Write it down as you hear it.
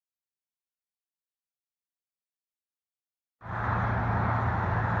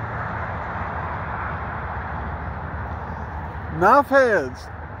Knife heads,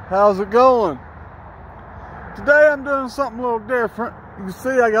 how's it going? Today I'm doing something a little different. You can see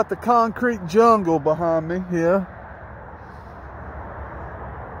I got the concrete jungle behind me here.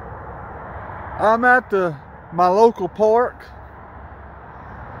 I'm at my local park,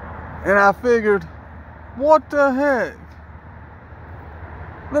 and I figured, what the heck?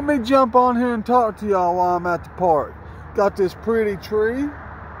 Let me jump on here and talk to y'all while I'm at the park. Got this pretty tree.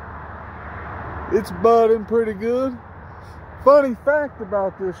 It's budding pretty good. Funny fact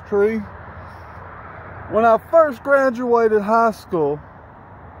about this tree, when I first graduated high school,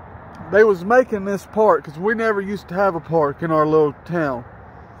 they was making this park, because we never used to have a park in our little town.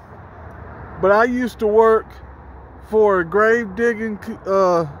 But I used to work for a grave digging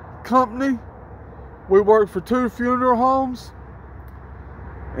company. We worked for 2 funeral homes.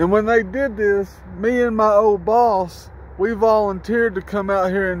 And when they did this, me and my old boss, we volunteered to come out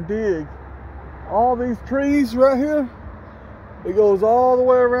here and dig. All these trees right here, it goes all the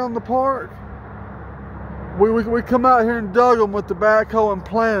way around the park. We come out here and dug them with the backhoe and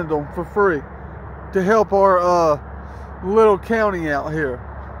planted them for free to help our little county out here.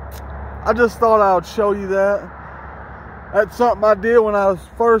 I just thought I would show you that. That's something I did when I was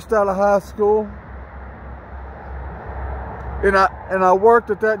first out of high school. And I worked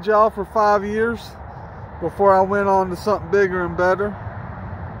at that job for 5 years before I went on to something bigger and better.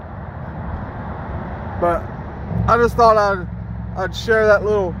 But I just thought I'd share that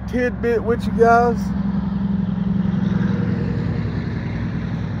little tidbit with you guys.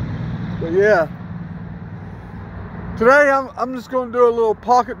 But yeah, today I'm just going to do a little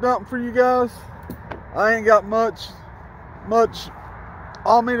pocket dump for you guys. I ain't got much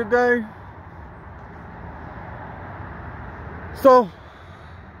on me today. So,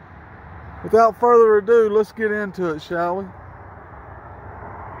 without further ado, let's get into it, shall we?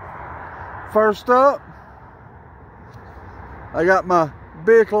 First up, I got my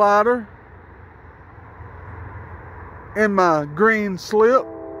Bic lighter and my green slip.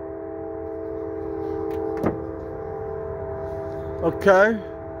 Okay,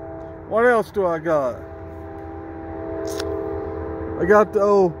 what else do I got? I got the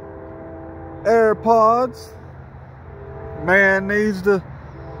old AirPods. Man needs to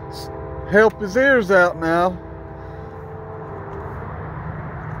help his ears out now.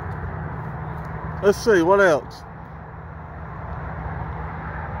 Let's see, what else?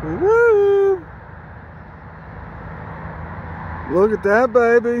 Woo! Look at that,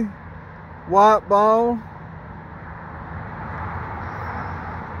 baby. White ball.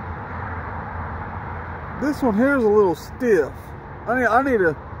 This one here is a little stiff. I need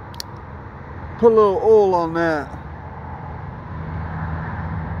to put a little oil on that.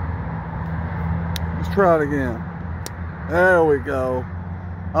 Let's try it again. There we go.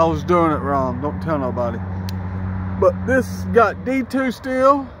 I was doing it wrong. Don't tell nobody. But this got D2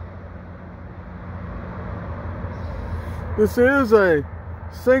 steel. This is a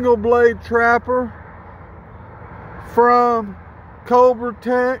single blade trapper from Cobra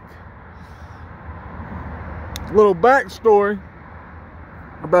Tech. Little backstory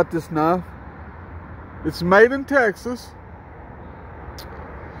about this knife. It's made in Texas.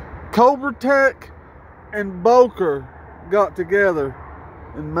 Cobra Tech and Boker got together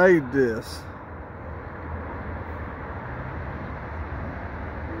and made this.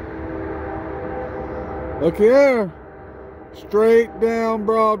 Look here. Straight down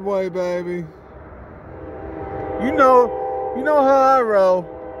Broadway, baby. You know how I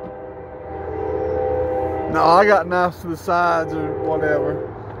roll. No, I got knives to the sides or whatever.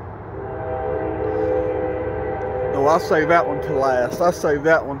 No, I'll save that one to last. I saved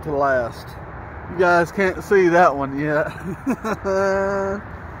that one to last. You guys can't see that one yet.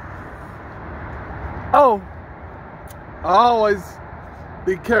 Oh, I always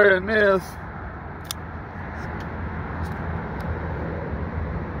be carrying this.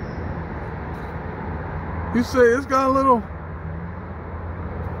 You see, it's got a little...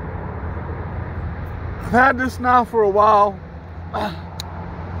 I've had this knife for a while.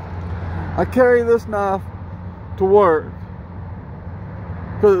 I carry this knife to work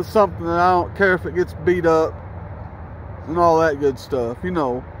because it's something that I don't care if it gets beat up and all that good stuff, you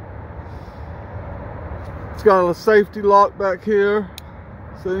know. It's got a safety lock back here.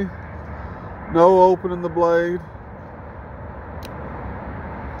 See? No opening the blade.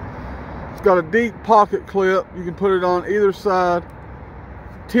 It's got a deep pocket clip. You can put it on either side.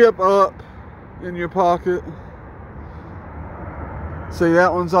 Tip up in your pocket. See,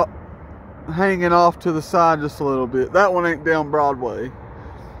 that one's up, hanging off to the side just a little bit. That one ain't down Broadway,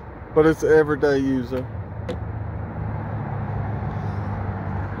 but it's an everyday user.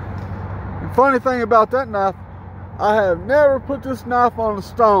 The funny thing about that knife, I have never put this knife on a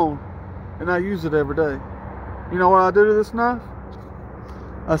stone, and I use it every day. You know what I do to this knife?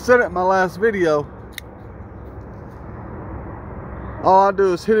 I said it in my last video. All I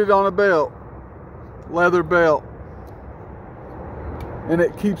do is hit it on a belt, leather belt, and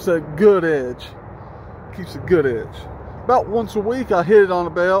it keeps a good edge. Keeps a good edge. About once a week I hit it on a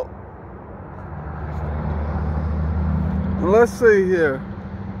belt. And let's see here.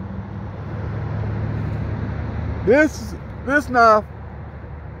 This knife,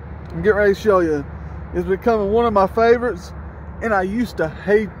 I'm getting ready to show you, is becoming one of my favorites, and I used to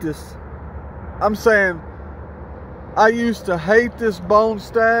hate this. I'm saying, I used to hate this bone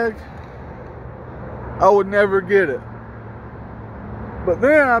stag. I would never get it. But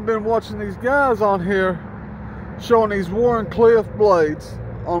then I've been watching these guys on here showing these Wharncliffe blades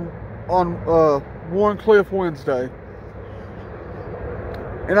on Wharncliffe Wednesday.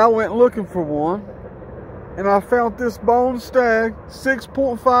 And I went looking for one. And I found this bone stag,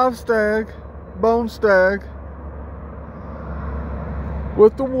 6.5 stag, bone stag,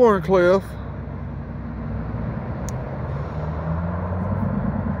 with the Wharncliffe.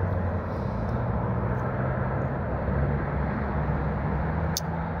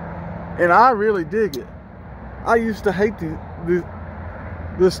 And I really dig it. I used to hate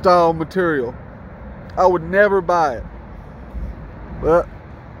this style of material. I would never buy it. But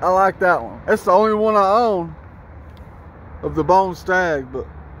I like that one. That's the only one I own of the bone stag. But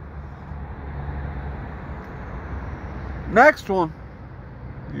next one,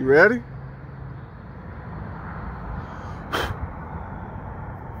 you ready?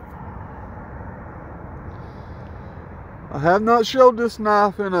 I have not showed this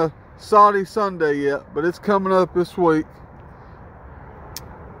knife in a Saudi Sunday yet, but it's coming up this week.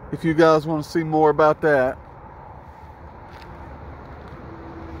 If you guys want to see more about that.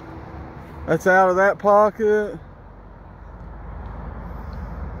 That's out of that pocket.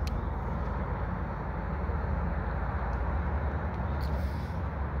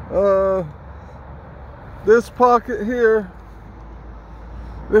 This pocket here,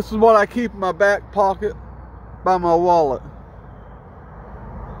 this is what I keep in my back pocket by my wallet.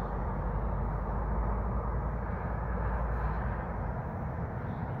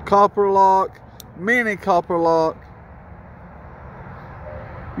 Copper lock, mini copper lock.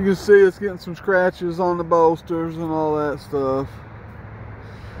 You can see it's getting some scratches on the bolsters and all that stuff.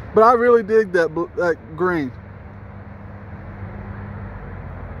 But I really dig that green.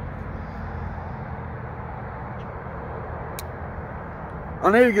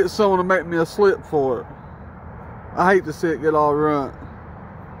 I need to get someone to make me a slip for it. I hate to see it get all ruined.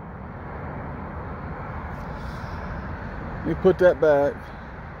 Let me put that back.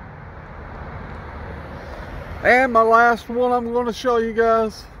 And my last one I'm going to show you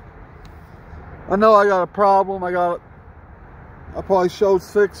guys. I know I got a problem. I probably showed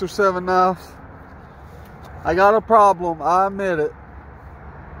 6 or 7 knives. I got a problem. I admit it.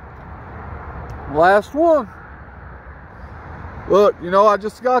 Last one. Look, you know, I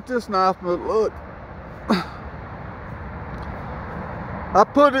just got this knife, but look.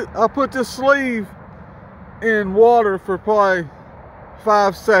 I put this sleeve in water for probably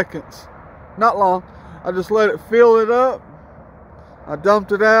 5 seconds. Not long. I just let it fill it up. I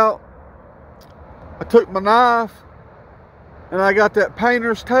dumped it out. I took my knife and I got that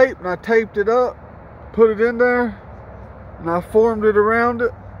painter's tape and I taped it up, put it in there, and I formed it around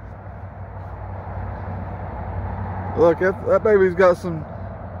it. Look, that baby's got some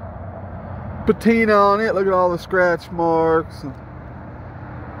patina on it. Look at all the scratch marks.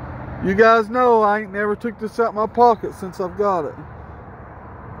 You guys know I ain't never took this out of my pocket since I've got it.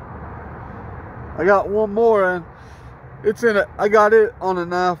 I got one more, and it's in it. I got it on a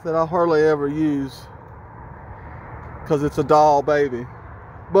knife that I hardly ever use because it's a doll baby.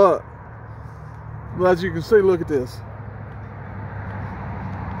 But as you can see, look at this.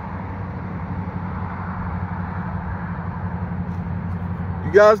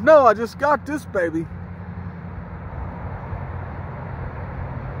 You guys know I just got this baby.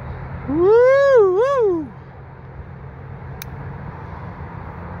 Woo, woo.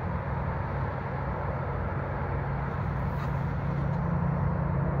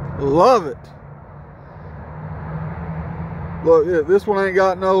 Love it. Look, yeah, this one ain't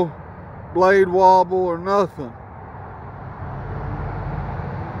got no blade wobble or nothing.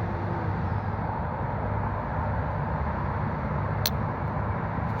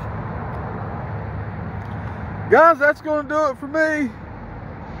 Guys, that's going to do it for me.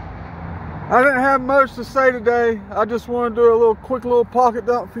 I didn't have much to say today. I just want to do a quick little pocket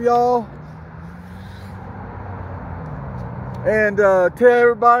dump for y'all. And tell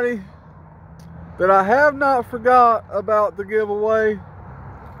everybody that I have not forgot about the giveaway.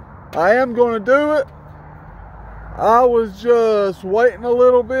 I am going to do it. I was just waiting a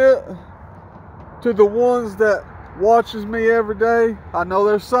little bit to the ones that watches me every day. I know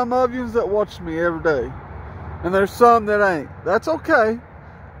there's some of you that watch me every day, and there's some that ain't. That's okay.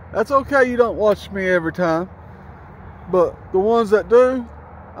 That's okay, you don't watch me every time. But the ones that do,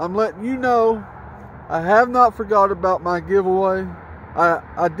 I'm letting you know I have not forgot about my giveaway.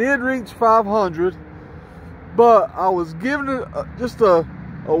 I did reach 500, but I was giving it just a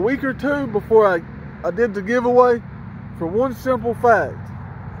week or two before I did the giveaway for one simple fact.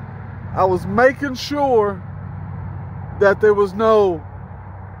 I was making sure that there was no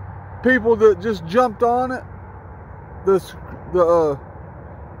people that just jumped on it, the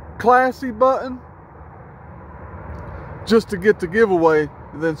classy button, just to get the giveaway,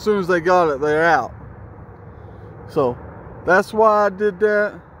 and then as soon as they got it, they're out. So that's why I did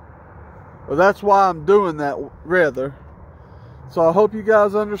that, or that's why I'm doing that, rather. So I hope you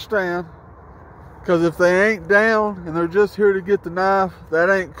guys understand, because if they ain't down and they're just here to get the knife, that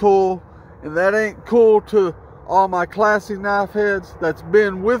ain't cool. And that ain't cool to all my classy knife heads that's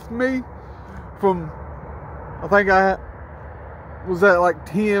been with me from, I think I was at like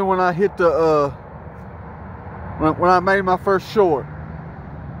 10 when I hit the when I made my first short.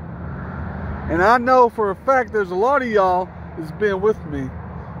 And I know for a fact there's a lot of y'all that's been with me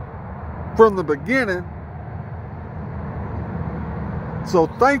from the beginning. So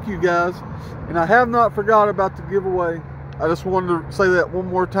thank you guys. And I have not forgot about the giveaway. I just wanted to say that one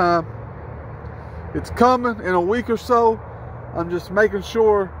more time. It's coming in a week or so. I'm just making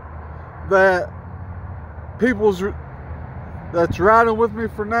sure that people's that's riding with me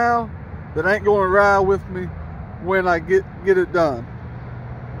for now, that ain't going to ride with me when I get it done.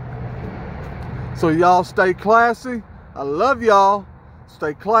 So y'all stay classy. I love y'all.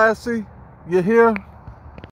 Stay classy. You hear?